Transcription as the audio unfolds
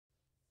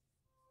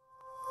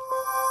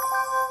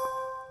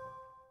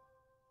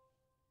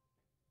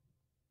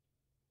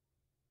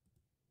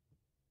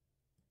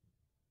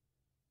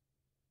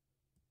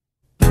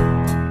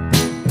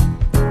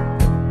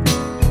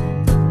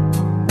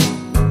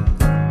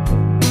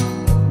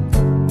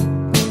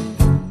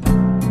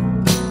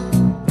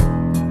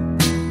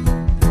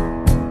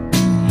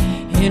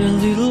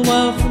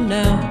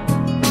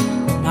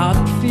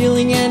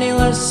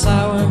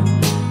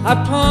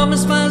I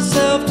promised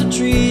myself to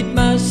treat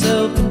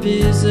myself and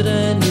visit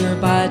a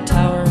nearby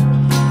tower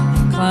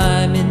and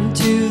climb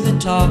into the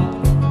top,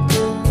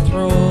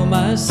 throw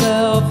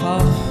myself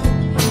off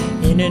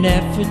in an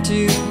effort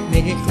to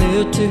make it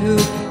clear to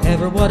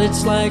whoever what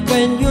it's like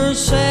when you're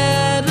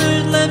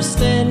shattered, left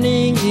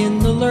standing in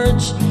the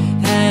lurch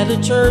at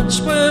a church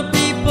where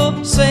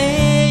people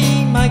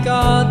say, my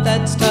God,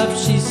 that's tough.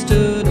 She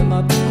stood him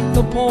up.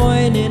 No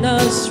point in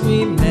us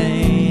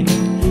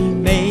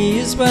remaining. May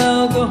as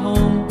well go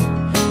home,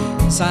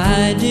 as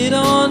I did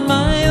on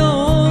my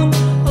own,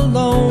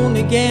 alone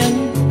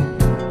again.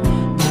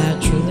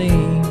 Naturally,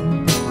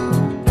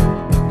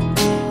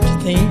 to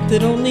think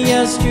that only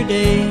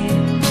yesterday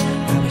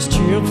I was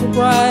cheerful,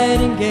 bright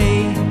and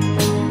gay,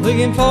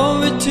 looking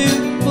forward to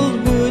what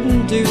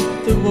wouldn't do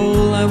the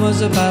role I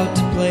was about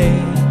to play.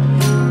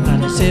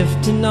 Not as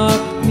if to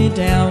knock me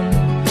down,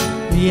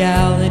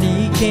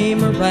 reality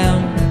came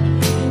around,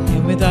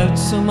 and without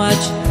so much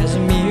as a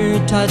mere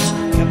touch,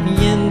 cut me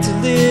into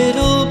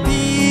little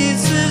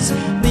pieces,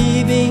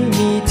 leaving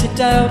me to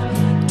doubt.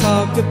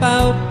 Talk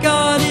about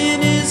God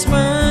in His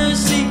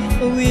mercy.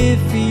 Oh,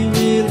 if He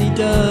really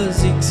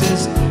does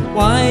exist,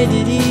 why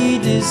did He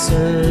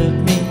desert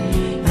me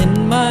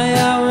in my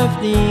hour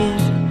of need?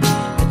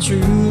 I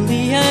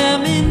truly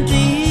am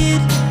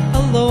indeed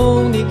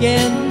alone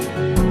again.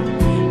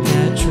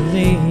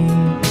 Naturally,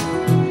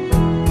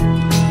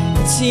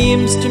 it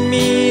seems to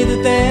me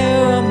that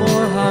there are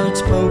more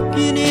hearts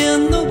broken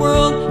in the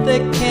world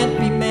that can't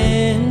be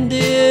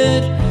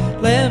mended,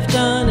 left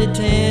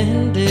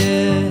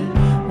unattended.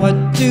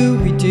 What do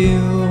we do?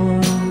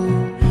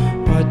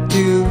 What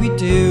do we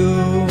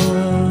do?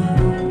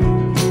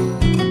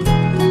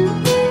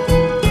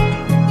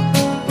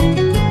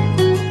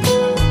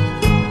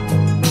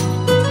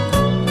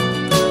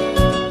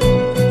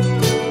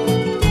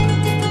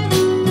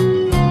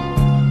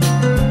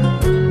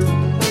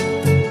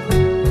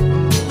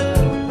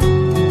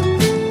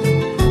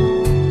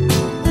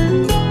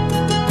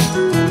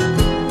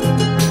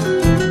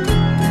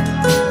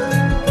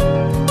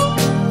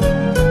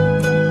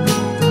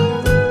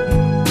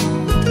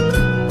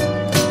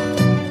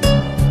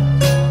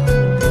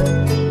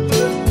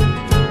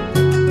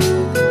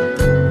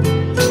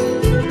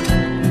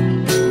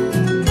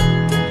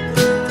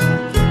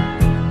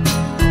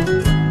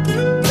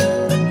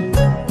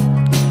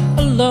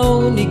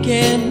 Alone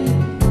again,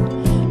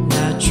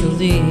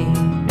 naturally.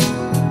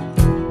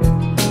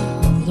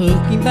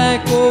 Looking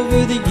back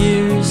over the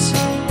years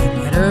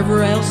and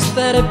whatever else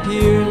that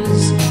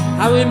appears,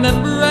 I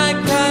remember I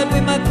cried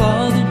when my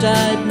father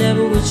died,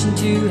 never wishing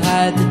to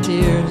hide the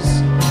tears.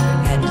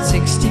 And at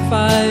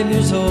 65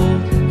 years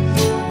old,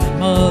 my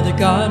mother,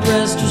 God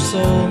rest her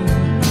soul,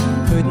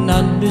 couldn't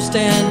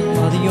understand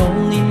why the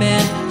only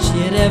man she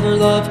had ever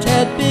loved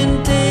had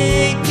been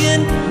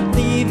taken,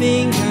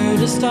 leaving her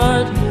to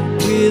start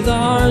with a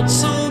heart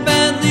so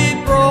badly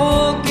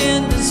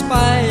broken.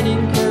 Despite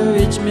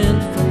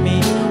encouragement from me,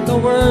 no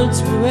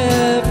words were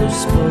ever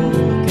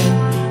spoken.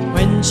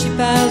 When she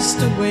passed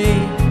away,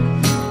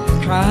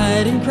 I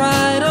cried and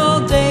cried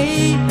all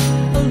day,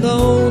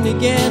 alone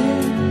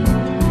again.